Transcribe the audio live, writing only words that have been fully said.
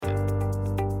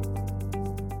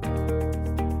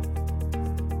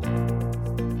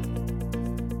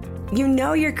You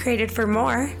know you're created for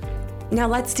more. Now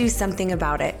let's do something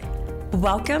about it.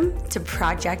 Welcome to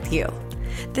Project You,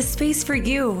 the space for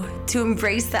you to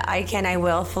embrace the I can, I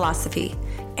will philosophy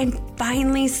and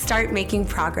finally start making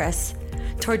progress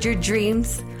toward your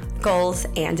dreams, goals,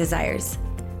 and desires.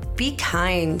 Be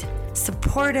kind,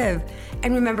 supportive,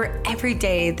 and remember every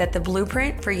day that the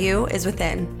blueprint for you is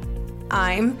within.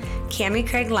 I'm Cami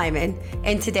Craig Lyman,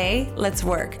 and today let's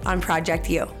work on Project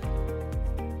You.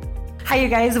 Hi, you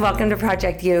guys. Welcome to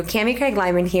Project You. Cami Craig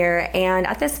Lyman here, and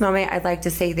at this moment, I'd like to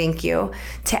say thank you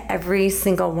to every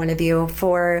single one of you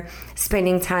for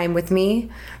spending time with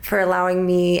me, for allowing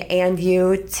me and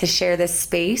you to share this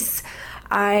space.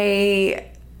 I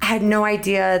had no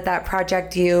idea that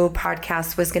Project You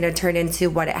podcast was going to turn into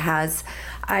what it has.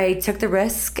 I took the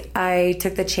risk, I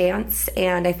took the chance,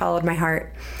 and I followed my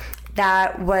heart.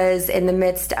 That was in the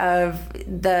midst of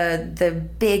the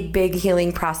big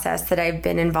healing process that I've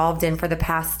been involved in for the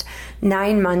past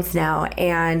 9 months now,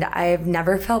 and I've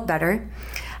never felt better.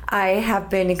 I have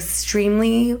been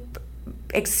extremely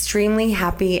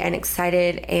happy and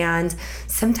excited, and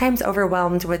sometimes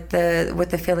overwhelmed with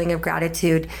the feeling of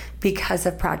gratitude because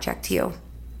of Project You.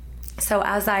 So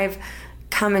as I've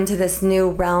come into this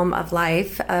new realm of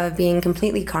life of being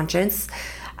completely conscious,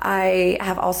 I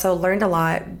have also learned a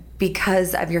lot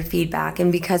because of your feedback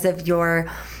and because of your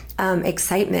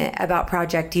excitement about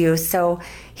Project You. So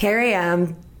here I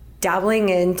am dabbling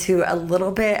into a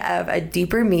little bit of a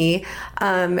deeper me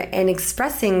and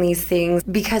expressing these things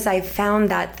because I found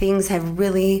that things have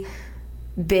really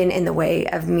been in the way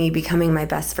of me becoming my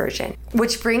best version.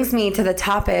 Which brings me to the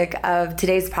topic of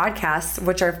today's podcast,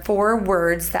 which are 4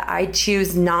 words that I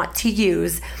choose not to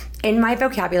use in my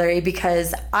vocabulary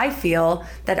because I feel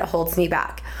that it holds me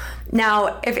back.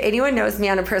 Now, if anyone knows me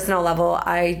on a personal level,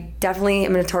 I definitely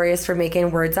am notorious for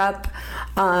making words up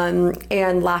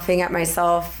and laughing at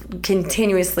myself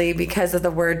continuously because of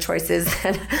the word choices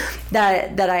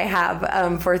that I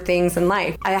have for things in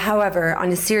life. However,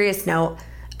 on a serious note,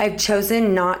 I've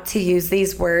chosen not to use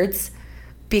these words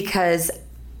because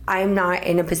I'm not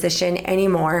in a position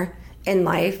anymore in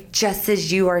life, just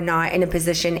as you are not in a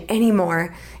position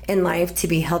anymore in life to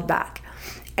be held back.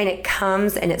 And it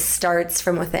comes and it starts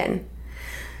from within.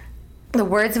 The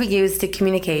words we use to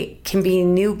communicate can be a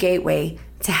new gateway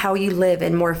to how you live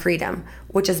in more freedom,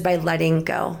 which is by letting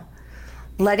go.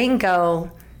 Letting go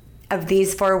of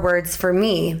these 4 words for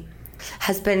me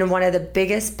has been one of the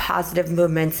biggest positive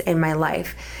movements in my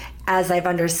life as I've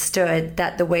understood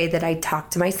that the way that I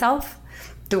talk to myself,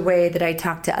 the way that I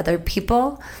talk to other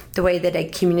people, the way that I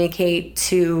communicate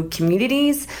to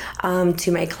communities,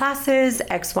 to my classes,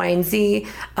 X, Y, and Z.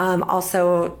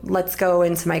 Also, let's go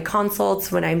into my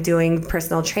consults when I'm doing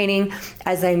personal training,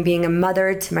 as I'm being a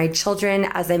mother to my children,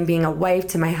 as I'm being a wife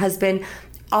to my husband.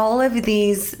 All of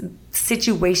these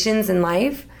situations in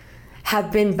life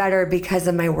have been better because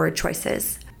of my word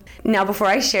choices. Now, before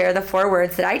I share the 4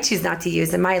 words that I choose not to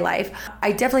use in my life,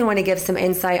 I definitely want to give some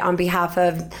insight on behalf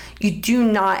of you do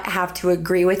not have to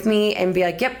agree with me and be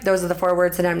like, yep, those are the 4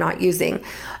 words that I'm not using.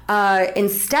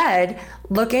 Instead,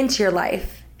 look into your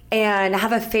life and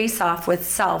have a face-off with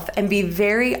self and be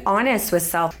very honest with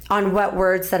self on what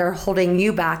words that are holding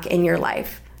you back in your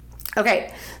life.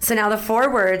 Okay, so now the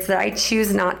 4 words that I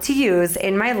choose not to use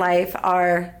in my life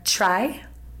are try,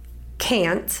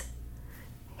 can't,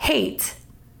 hate,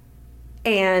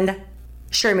 and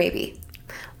sure maybe,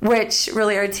 which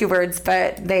really are 2 words,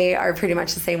 but they are pretty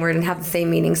much the same word and have the same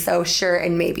meaning. So sure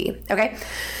and maybe. Okay.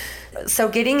 So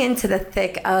getting into the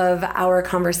thick of our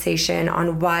conversation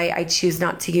on why I choose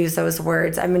not to use those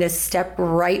words, I'm going to step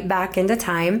right back into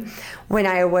time when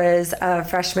I was a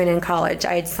freshman in college.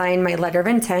 I had signed my letter of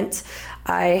intent.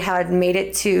 I had made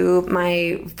it to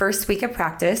my first week of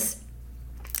practice,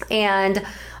 and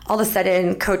all of a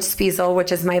sudden, Coach Spiesel,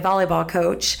 which is my volleyball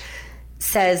coach,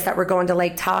 says that we're going to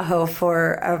Lake Tahoe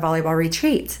for a volleyball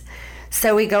retreat.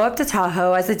 So we go up to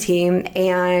Tahoe as a team,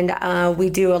 and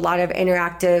we do a lot of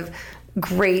interactive,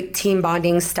 great team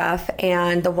bonding stuff.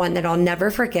 And the one that I'll never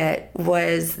forget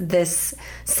was this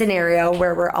scenario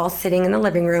where we're all sitting in the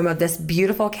living room of this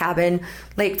beautiful cabin,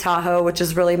 Lake Tahoe, which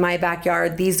is really my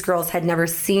backyard. These girls had never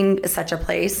seen such a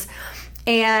place.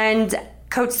 And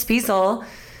Coach Spiesel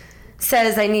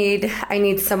says, I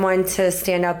need someone to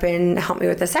stand up and help me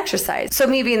with this exercise. So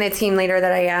me being the team leader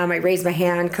that I am, I raised my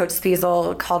hand. Coach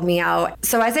Spiesel called me out.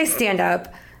 So as I stand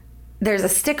up, there's a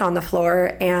stick on the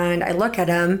floor, and I look at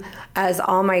him as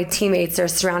all my teammates are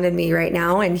surrounding me right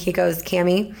now, and he goes,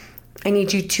 Cami, I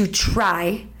need you to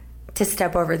try to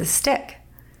step over the stick.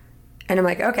 And I'm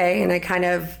like, okay. And I kind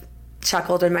of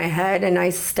chuckled in my head, and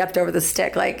I stepped over the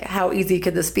stick, like, how easy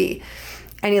could this be?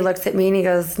 And he looks at me and he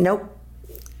goes, nope,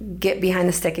 get behind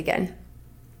the stick again.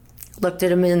 Looked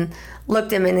him in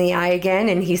the eye again,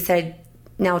 and he said,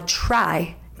 now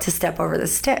try to step over the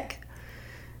stick.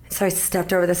 So I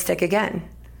stepped over the stick again.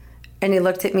 And he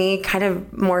looked at me kind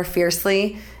of more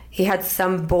fiercely. He had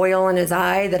some boil in his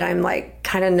eye that I'm like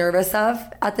kind of nervous of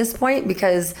at this point,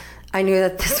 because I knew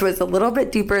that this was a little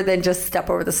bit deeper than just step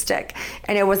over the stick.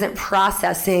 And I wasn't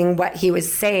processing what he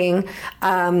was saying.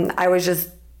 I was just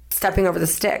stepping over the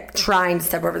stick, trying to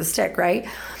step over the stick, right?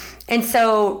 And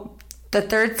so the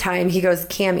third time he goes,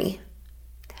 Cami,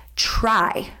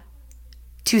 try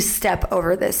to step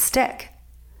over this stick.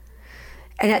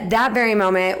 And at that very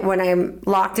moment, when I'm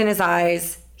locked in his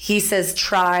eyes, he says,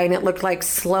 try, and it looked like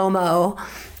slow-mo.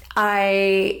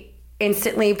 I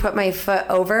instantly put my foot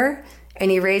over,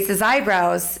 and he raised his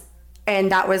eyebrows,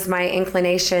 and that was my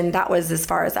inclination. That was as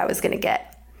far as I was going to get.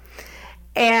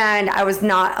 And I was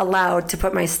not allowed to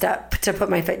put my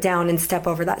foot down and step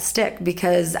over that stick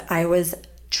because I was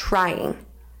trying.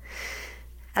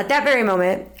 At that very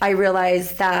moment, I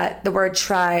realized that the word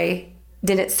try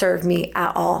didn't serve me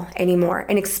at all anymore.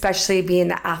 And especially being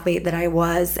the athlete that I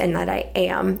was and that I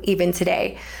am even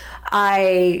today.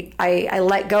 I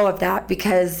let go of that,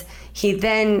 because he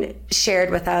then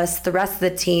shared with us, the rest of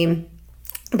the team,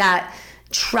 that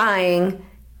trying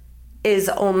is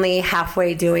only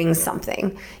halfway doing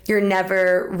something. You're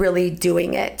never really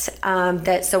doing it.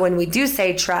 So when we do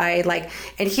say try,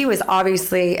 and he was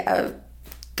obviously a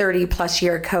 30 plus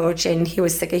year coach, and he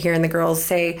was sick of hearing the girls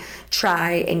say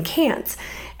try and can't.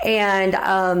 And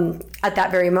at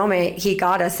that very moment, he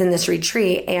got us in this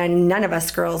retreat, and none of us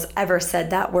girls ever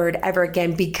said that word ever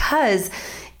again, because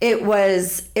it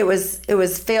was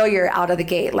failure out of the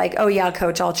gate. Like, oh yeah,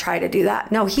 coach, I'll try to do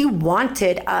that. No, he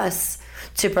wanted us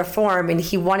to perform, and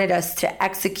he wanted us to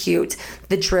execute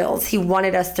the drills. He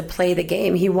wanted us to play the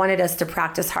game. He wanted us to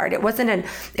practice hard. It wasn't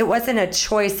a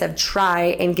choice of try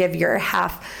and give your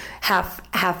half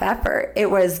effort.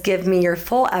 It was give me your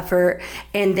full effort,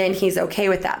 and then he's okay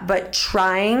with that. But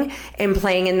trying and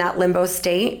playing in that limbo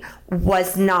state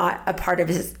was not a part of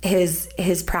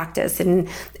his practice and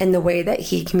the way that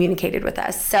he communicated with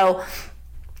us. So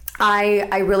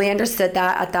I really understood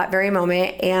that at that very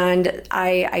moment, and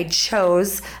I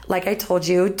chose, like I told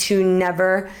you, to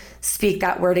never speak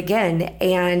that word again.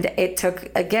 And it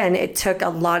took a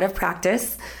lot of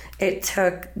practice. It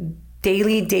took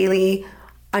daily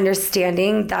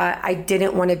understanding that I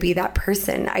didn't want to be that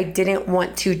person. I didn't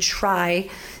want to try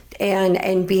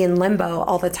and be in limbo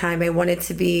all the time. I wanted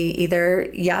to be either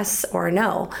yes or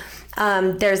no.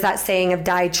 There's that saying of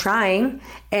die trying,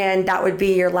 and that would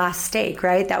be your last stake,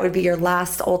 right? That would be your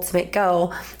last ultimate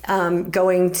go,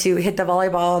 going to hit the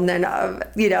volleyball, and then,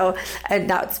 and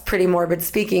that's pretty morbid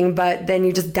speaking, but then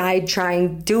you just died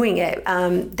trying doing it.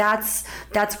 That's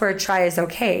where try is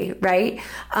okay, right?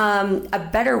 A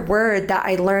better word that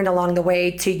I learned along the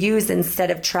way to use instead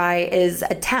of try is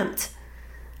attempt.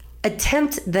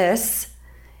 Attempt this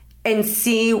and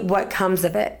see what comes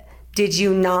of it. Did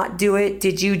you not do it?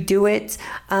 Did you do it?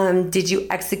 Did you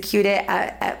execute it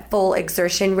at full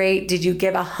exertion rate? Did you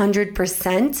give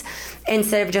 100%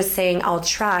 instead of just saying, I'll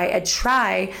try? A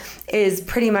try is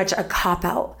pretty much a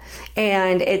cop-out,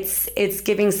 and it's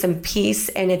giving some peace,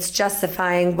 and it's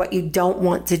justifying what you don't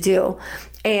want to do.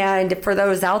 And for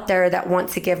those out there that want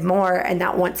to give more and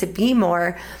that want to be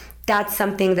more, that's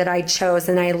something that I chose,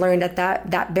 and I learned at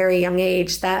that very young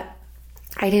age that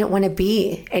I didn't want to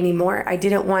be anymore. I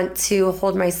didn't want to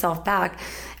hold myself back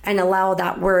and allow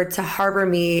that word to harbor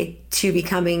me to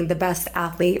becoming the best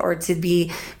athlete or to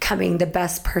becoming the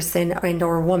best person and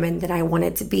or woman that I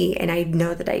wanted to be, and I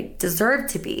know that I deserve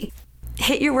to be.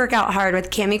 Hit your workout hard with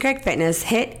Cami Craig Fitness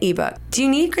HIIT ebook. Do you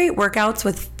need great workouts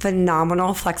with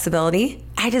phenomenal flexibility?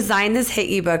 I designed this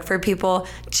HIIT ebook for people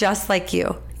just like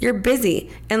you. You're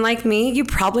busy, and like me, you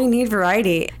probably need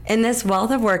variety. In this wealth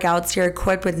of workouts, you're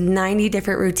equipped with 90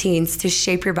 different routines to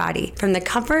shape your body from the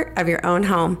comfort of your own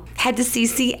home. Head to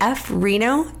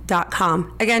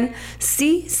ccfreno.com. Again,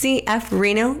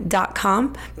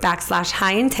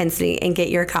 ccfreno.com/high intensity and get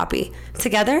your copy.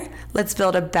 Together, let's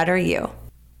build a better you.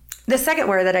 The second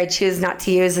word that I choose not to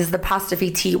use is the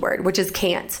apostrophe T word, which is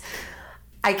can't.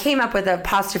 I came up with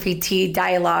apostrophe T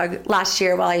dialogue last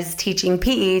year while I was teaching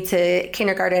PE to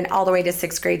kindergarten all the way to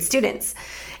 6th grade students.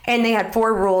 And they had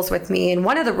 4 rules with me. And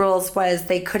one of the rules was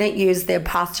they couldn't use the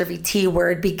apostrophe T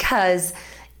word because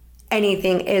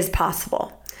anything is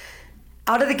possible.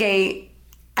 Out of the gate,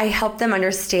 I helped them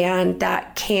understand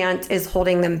that can't is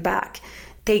holding them back.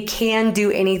 They can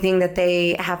do anything that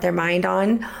they have their mind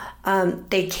on.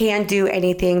 They can do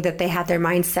anything that they have their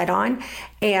mind set on.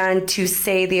 And to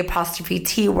say the apostrophe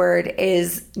T word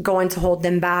is going to hold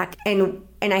them back. And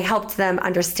I helped them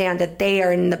understand that they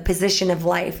are in the position of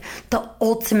life, the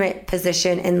ultimate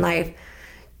position in life,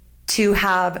 to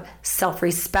have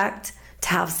self-respect, to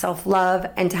have self-love,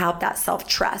 and to have that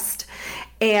self-trust.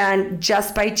 And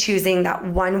just by choosing that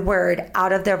one word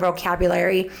out of their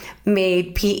vocabulary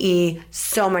made PE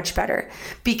so much better.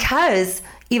 Because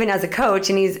even as a coach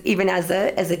and even as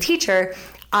a teacher,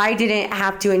 I didn't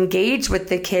have to engage with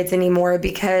the kids anymore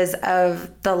because of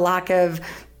the lack of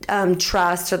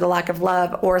trust or the lack of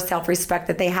love or self-respect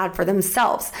that they had for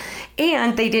themselves.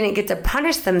 And they didn't get to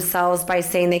punish themselves by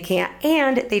saying they can't,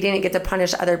 and they didn't get to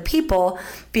punish other people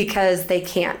because they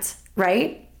can't,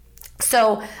 right?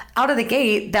 So out of the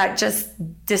gate, that just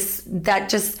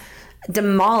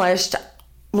demolished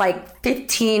like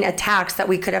 15 attacks that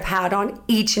we could have had on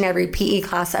each and every PE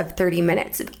class of 30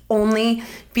 minutes, only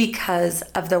because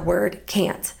of the word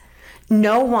can't.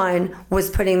 No one was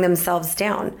putting themselves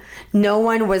down. No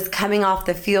one was coming off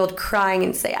the field crying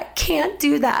and say, I can't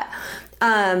do that.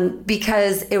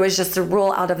 Because it was just a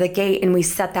rule out of the gate, and we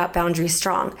set that boundary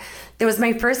strong. It was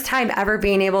my first time ever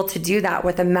being able to do that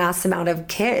with a mass amount of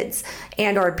kids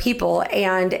and or people,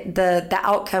 and the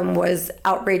outcome was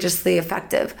outrageously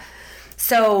effective.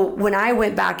 So when I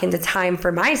went back into time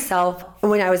for myself,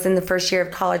 when I was in the first year of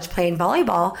college playing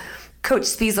volleyball, Coach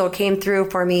Spiesel came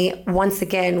through for me once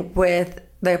again with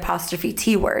the apostrophe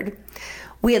T word.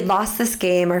 We had lost this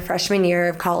game our freshman year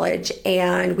of college,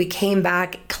 and we came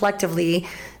back collectively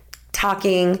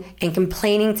talking and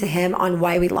complaining to him on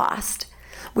why we lost.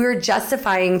 We were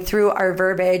justifying through our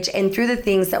verbiage and through the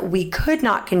things that we could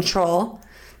not control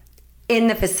in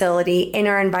the facility, in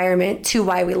our environment, to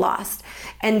why we lost.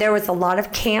 And there was a lot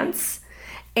of can'ts,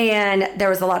 and there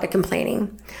was a lot of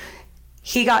complaining.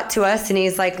 He got to us and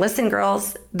he's like, listen,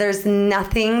 girls, there's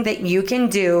nothing that you can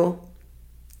do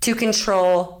to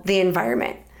control the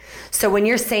environment. So when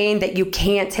you're saying that you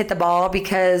can't hit the ball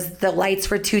because the lights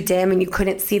were too dim and you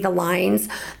couldn't see the lines,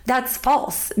 that's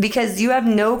false, because you have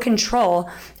no control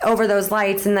over those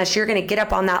lights unless you're going to get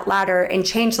up on that ladder and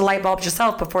change the light bulbs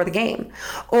yourself before the game,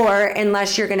 or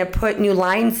unless you're going to put new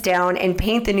lines down and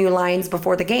paint the new lines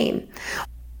before the game.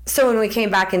 So when we came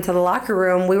back into the locker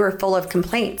room, we were full of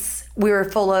complaints. We were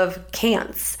full of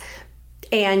can'ts.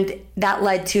 And that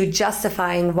led to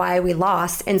justifying why we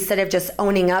lost instead of just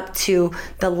owning up to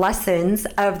the lessons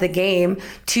of the game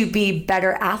to be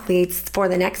better athletes for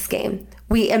the next game.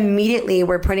 We immediately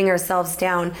were putting ourselves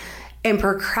down and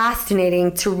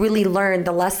procrastinating to really learn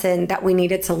the lesson that we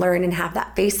needed to learn and have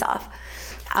that face off.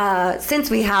 Since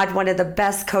we had one of the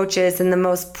best coaches and the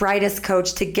most brightest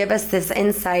coach to give us this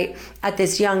insight at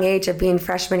this young age of being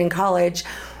freshmen in college,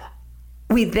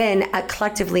 we then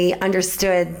collectively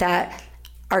understood that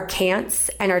our can'ts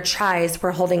and our tries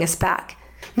were holding us back.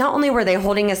 Not only were they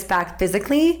holding us back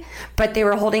physically, but they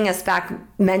were holding us back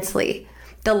mentally.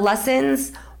 The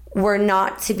lessons were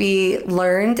not to be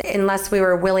learned unless we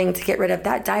were willing to get rid of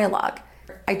that dialogue.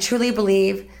 I truly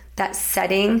believe that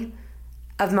setting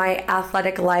of my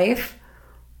athletic life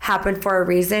happened for a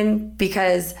reason,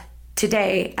 because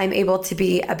today I'm able to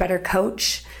be a better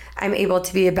coach. I'm able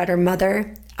to be a better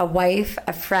mother, a wife,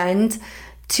 a friend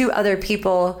to other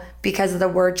people because of the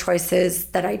word choices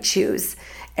that I choose.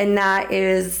 And that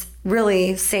is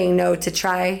really saying no to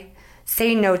try,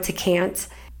 saying no to can't.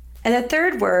 And the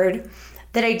third word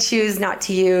that I choose not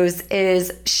to use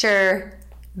is sure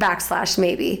 /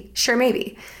 maybe. Sure,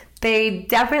 maybe. They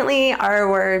definitely are a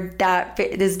word that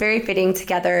is very fitting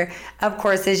together, of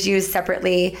course, is used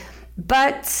separately,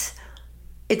 but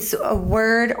it's a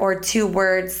word or two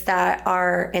words that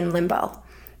are in limbo.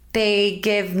 They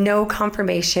give no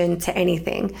confirmation to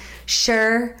anything.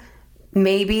 Sure,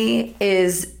 maybe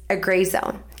is a gray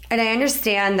zone. And I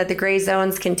understand that the gray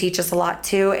zones can teach us a lot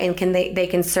too, and they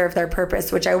can serve their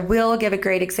purpose, which I will give a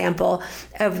great example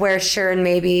of where sure and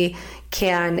maybe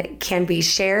can be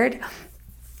shared,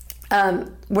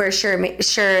 where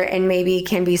sure and maybe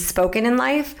can be spoken in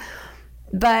life.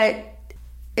 But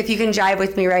if you can jive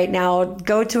with me right now,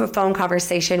 go to a phone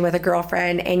conversation with a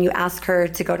girlfriend and you ask her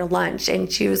to go to lunch and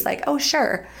she was like, oh,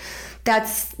 sure.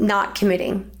 That's not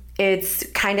committing. It's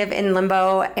kind of in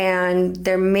limbo and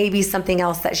there may be something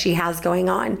else that she has going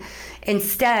on.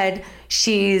 Instead,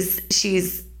 she's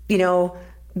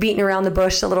beating around the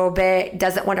bush a little bit,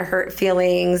 doesn't want to hurt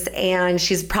feelings, and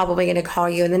she's probably going to call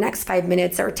you in the next 5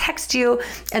 minutes or text you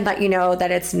and let you know that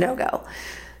it's no-go.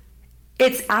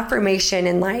 It's affirmation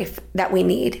in life that we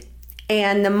need.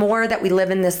 And the more that we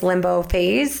live in this limbo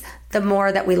phase, the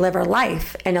more that we live our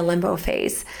life in a limbo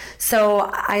phase. So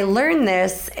I learned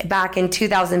this back in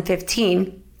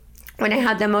 2015 when I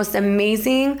had the most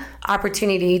amazing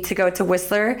opportunity to go to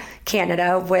Whistler,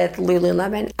 Canada with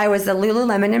Lululemon. I was a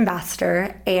Lululemon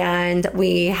ambassador, and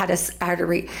we had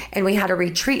a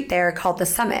retreat there called the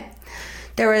Summit.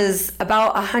 There was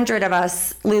about 100 of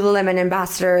us Lululemon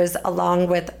ambassadors, along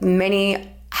with many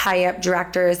high-up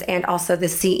directors and also the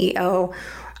CEO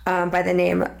by the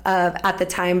name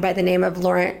of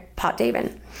Laurent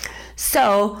Potdevin.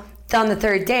 So on the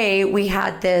third day, we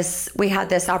had this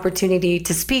opportunity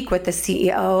to speak with the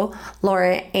CEO,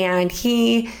 Laurent, and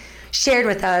he shared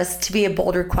with us to be a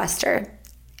bold requester.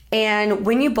 And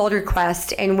when you bold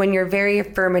request and when you're very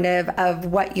affirmative of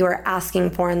what you're asking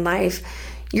for in life,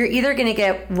 you're either going to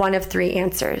get one of three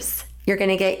answers. You're going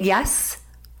to get yes,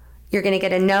 you're going to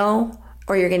get a no,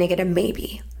 or you're going to get a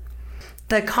maybe.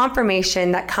 The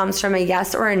confirmation that comes from a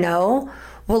yes or a no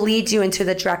will lead you into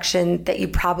the direction that you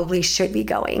probably should be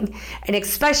going. And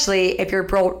especially if you're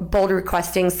bold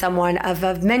requesting someone of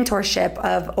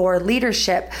mentorship or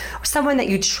leadership, or someone that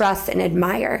you trust and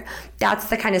admire. That's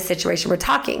the kind of situation we're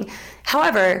talking.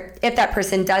 However, if that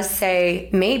person does say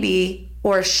maybe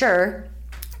or sure,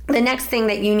 the next thing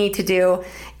that you need to do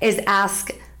is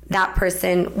ask that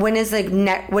person, when is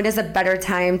a better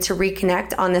time to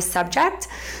reconnect on this subject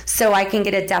so I can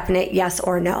get a definite yes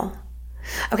or no.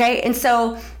 Okay, and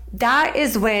so that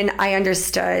is when I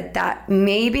understood that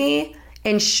maybe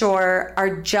and sure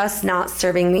are just not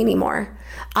serving me anymore.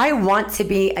 I want to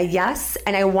be a yes,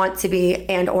 and I want to be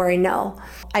and or a no.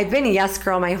 I've been a yes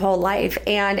girl my whole life,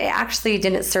 and it actually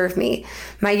didn't serve me.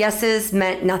 My yeses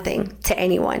meant nothing to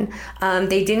anyone.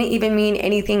 They didn't even mean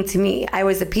anything to me. I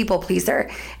was a people pleaser,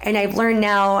 and I've learned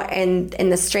now, and in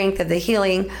the strength of the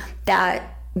healing, that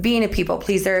being a people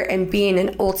pleaser and being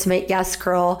an ultimate yes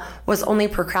girl was only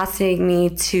procrastinating me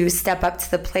to step up to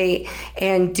the plate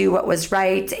and do what was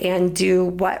right and do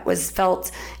what was felt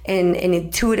in an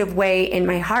intuitive way in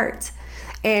my heart.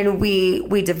 And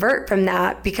we divert from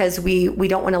that because we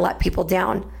don't want to let people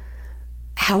down.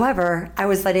 However, I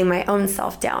was letting my own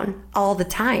self down all the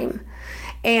time.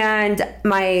 And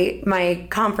my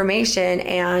confirmation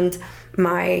and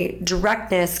my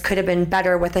directness could have been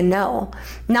better with a no,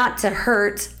 not to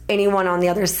hurt anyone on the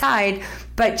other side,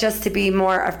 but just to be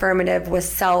more affirmative with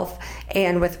self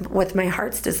and with my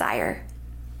heart's desire.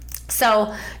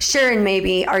 So sure and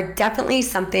maybe are definitely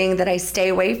something that I stay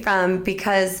away from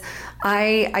because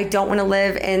I don't want to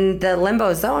live in the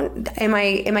limbo zone. Am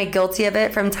I guilty of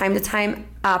it from time to time?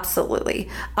 Absolutely,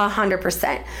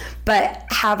 100%. But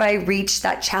have I reached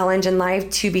that challenge in life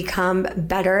to become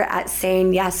better at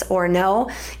saying yes or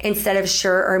no instead of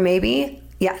sure or maybe?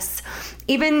 Yes.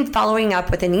 Even following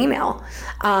up with an email.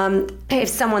 If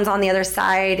someone's on the other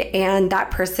side and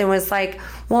that person was like,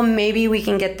 well, maybe we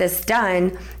can get this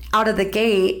done, out of the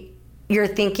gate, you're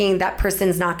thinking that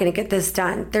person's not going to get this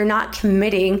done. They're not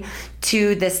committing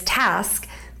to this task.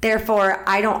 Therefore,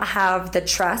 I don't have the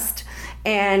trust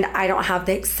and I don't have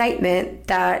the excitement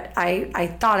that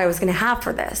I thought I was going to have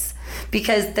for this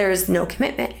because there's no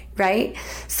commitment, right?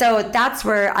 So that's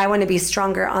where I want to be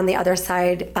stronger on the other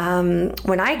side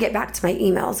when I get back to my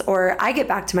emails or I get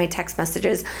back to my text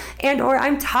messages and or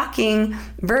I'm talking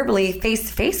verbally face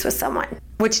to face with someone.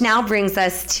 Which now brings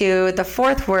us to the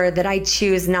fourth word that I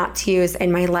choose not to use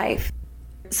in my life.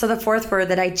 So the fourth word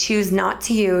that I choose not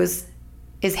to use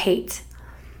is hate.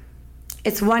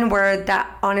 It's one word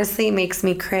that honestly makes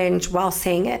me cringe while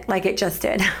saying it, like it just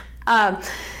did.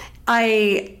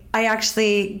 I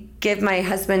actually give my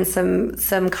husband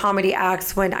some comedy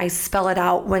acts when I spell it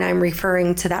out when I'm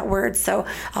referring to that word. So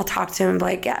I'll talk to him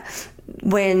like, yeah,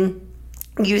 when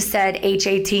you said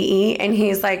HATE and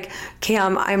he's like,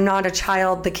 Cam, I'm not a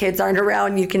child. The kids aren't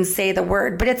around. You can say the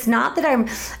word. But it's not that I'm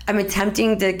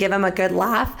attempting to give him a good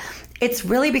laugh. It's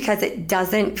really because it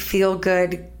doesn't feel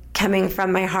good coming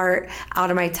from my heart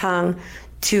out of my tongue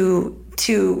to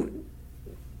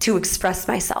express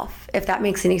myself, if that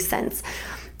makes any sense.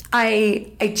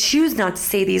 I choose not to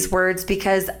say these words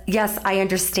because, yes, I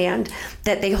understand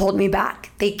that they hold me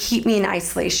back. They keep me in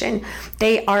isolation.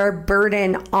 They are a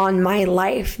burden on my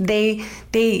life. They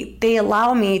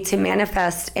allow me to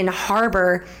manifest and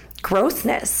harbor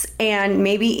grossness and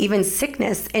maybe even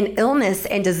sickness and illness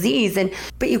and disease.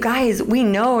 But you guys, we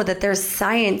know that there's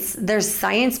science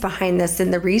behind this,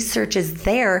 and the research is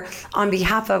there on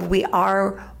behalf of we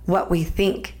are what we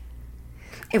think.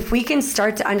 If we can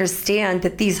start to understand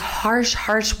that these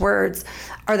harsh words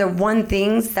are the one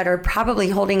things that are probably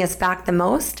holding us back the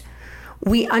most,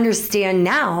 we understand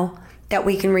now that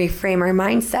we can reframe our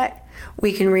mindset.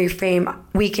 We can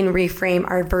reframe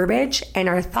our verbiage and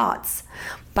our thoughts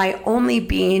by only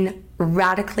being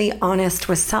radically honest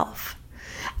with self.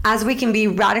 As we can be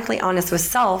radically honest with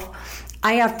self,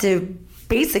 I have to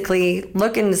basically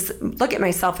look at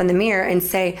myself in the mirror and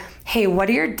say, hey, what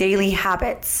are your daily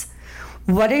habits?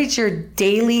 What is your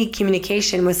daily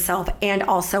communication with self and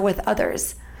also with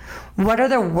others? What are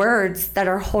the words that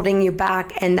are holding you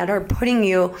back and that are putting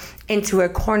you into a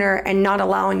corner and not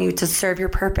allowing you to serve your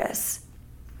purpose?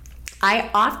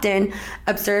 I often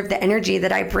observe the energy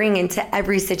that I bring into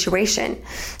every situation.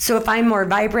 So if I'm more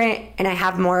vibrant and I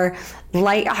have more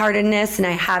lightheartedness and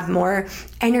I have more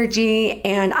energy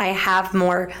and I have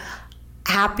more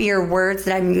happier words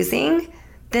that I'm using,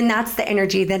 then that's the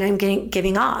energy that I'm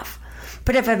giving off.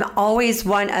 But if I'm always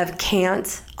one of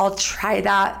can't, I'll try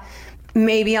that.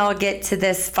 Maybe I'll get to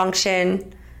this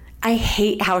function. I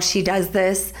hate how she does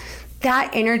this.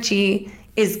 That energy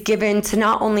is given to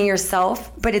not only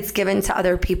yourself, but it's given to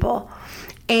other people.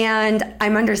 And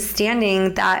I'm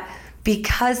understanding that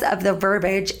because of the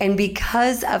verbiage and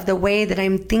because of the way that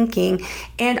I'm thinking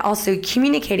and also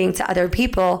communicating to other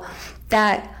people,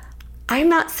 that I'm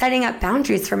not setting up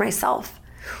boundaries for myself,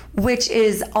 which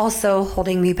is also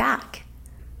holding me back.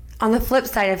 On the flip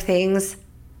side of things,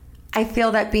 I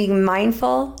feel that being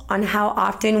mindful on how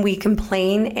often we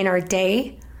complain in our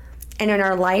day and in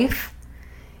our life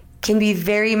can be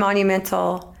very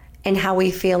monumental in how we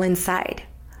feel inside.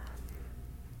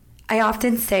 I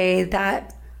often say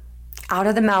that out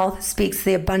of the mouth speaks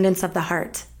the abundance of the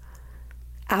heart.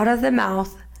 Out of the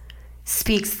mouth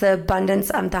speaks the abundance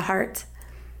of the heart.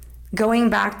 Going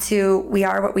back to we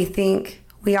are what we think,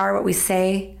 we are what we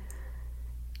say,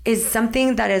 is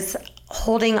something that is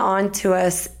holding on to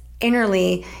us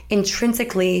innerly,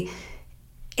 intrinsically,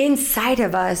 inside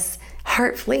of us,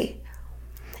 heartfully.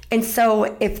 And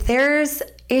so if there's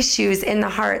issues in the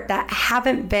heart that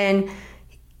haven't been,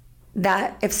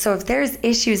 if there's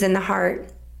issues in the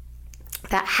heart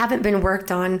that haven't been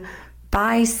worked on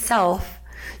by self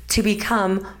to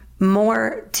become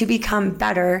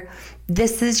better,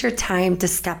 this is your time to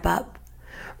step up.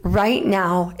 Right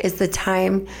now is the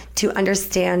time to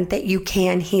understand that you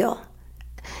can heal.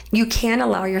 You can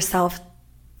allow yourself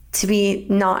to be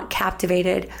not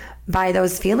captivated by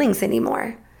those feelings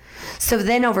anymore. So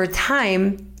then over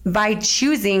time, by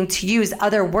choosing to use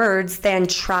other words than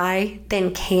try,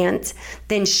 than can't,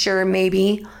 than sure,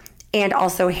 maybe, and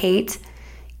also hate,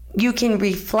 you can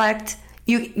reflect,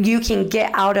 you can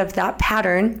get out of that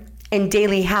pattern and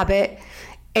daily habit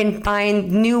and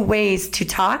find new ways to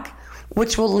talk,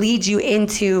 which will lead you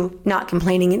into not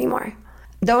complaining anymore.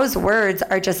 Those words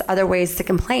are just other ways to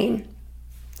complain.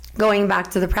 Going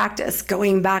back to the practice,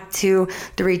 going back to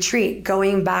the retreat,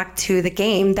 going back to the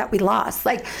game that we lost.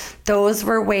 Like, those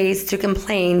were ways to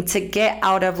complain to get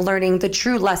out of learning the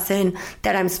true lesson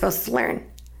that I'm supposed to learn.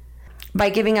 By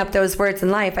giving up those words in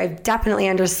life, I've definitely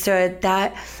understood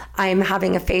that I'm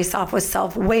having a face-off with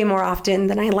self way more often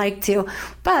than I like to.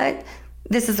 But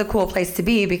this is a cool place to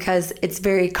be because it's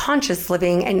very conscious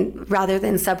living and rather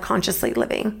than subconsciously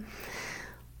living.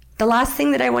 The last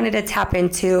thing that I wanted to tap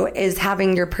into is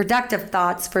having your productive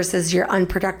thoughts versus your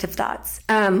unproductive thoughts.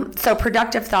 So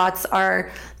productive thoughts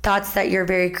are thoughts that you're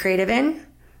very creative in.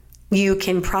 You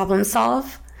can problem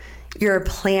solve. You're a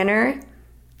planner,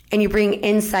 and you bring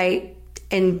insight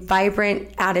and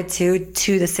vibrant attitude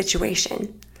to the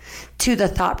situation, to the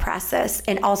thought process,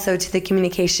 and also to the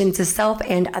communication to self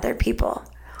and other people.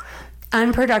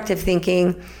 Unproductive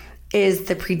thinking is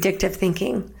the predictive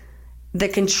thinking, the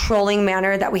controlling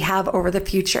manner that we have over the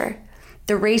future,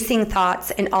 the racing thoughts,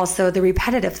 and also the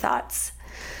repetitive thoughts.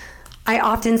 I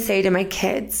often say to my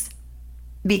kids,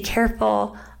 be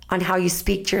careful on how you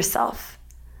speak to yourself.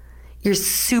 You're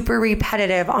super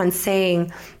repetitive on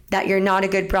saying that you're not a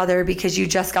good brother because you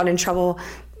just got in trouble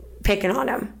picking on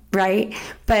him, right?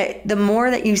 But the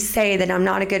more that you say that I'm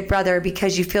not a good brother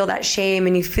because you feel that shame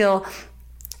and you feel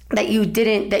that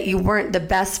you weren't the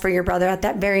best for your brother at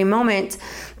that very moment,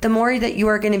 the more that you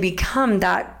are going to become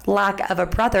that lack of a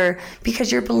brother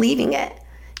because you're believing it.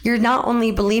 You're not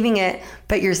only believing it,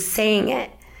 but you're saying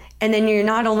it. And then you're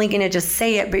not only going to just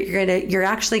say it, but you're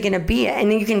actually going to be it.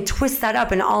 And then you can twist that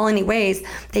up in any ways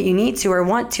that you need to or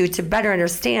want to better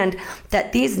understand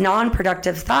that these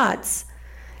non-productive thoughts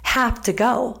have to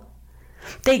go.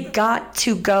 They got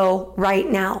to go right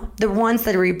now. The ones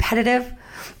that are repetitive,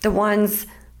 the ones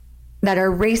that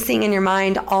are racing in your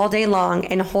mind all day long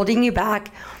and holding you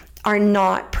back are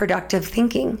not productive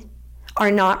thinking,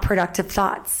 are not productive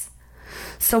thoughts.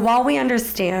 So while we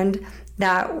understand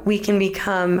that we can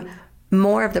become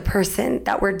more of the person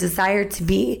that we're desired to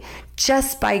be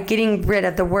just by getting rid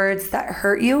of the words that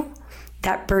hurt you,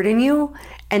 that burden you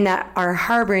and that are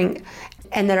harboring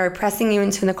and that are pressing you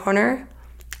into the corner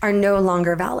are no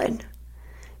longer valid.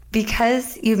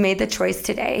 Because you've made the choice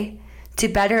today to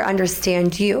better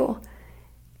understand you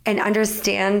and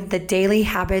understand the daily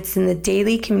habits and the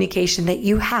daily communication that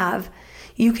you have,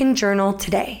 you can journal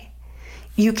today.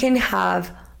 You can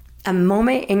have a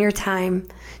moment in your time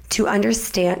to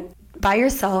understand by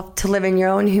yourself, to live in your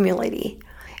own humility.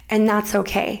 And that's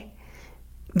okay.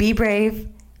 Be brave,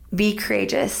 be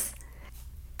courageous.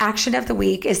 Action of the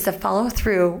week is to follow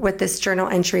through with this journal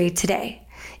entry today.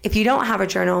 If you don't have a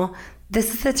journal,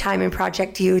 this is the time in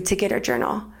Project You to get a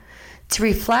journal, to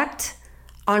reflect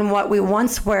on what we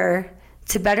once were,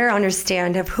 to better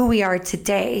understand of who we are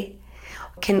today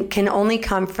can only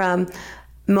come from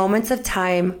moments of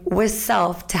time with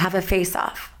self to have a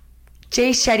face-off.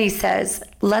 Jay Shetty says,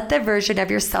 let the version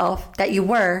of yourself that you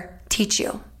were teach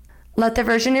you. Let the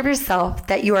version of yourself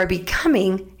that you are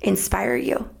becoming inspire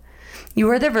you. You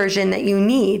are the version that you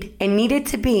need and needed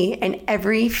to be in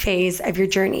every phase of your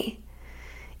journey.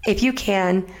 If you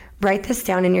can, write this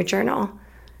down in your journal.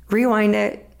 Rewind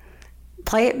it,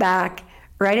 play it back,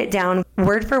 write it down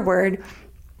word for word,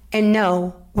 and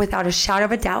know without a shadow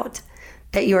of a doubt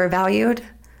that you are valued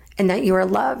and that you are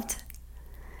loved.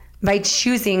 By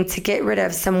choosing to get rid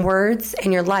of some words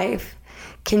in your life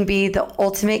can be the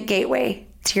ultimate gateway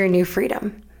to your new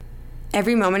freedom.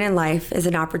 Every moment in life is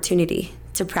an opportunity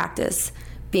to practice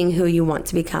being who you want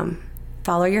to become.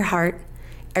 Follow your heart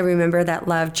and remember that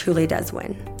love truly does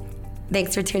win.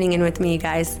 Thanks for tuning in with me, you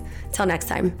guys. Till next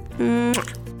time.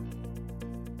 Mwah.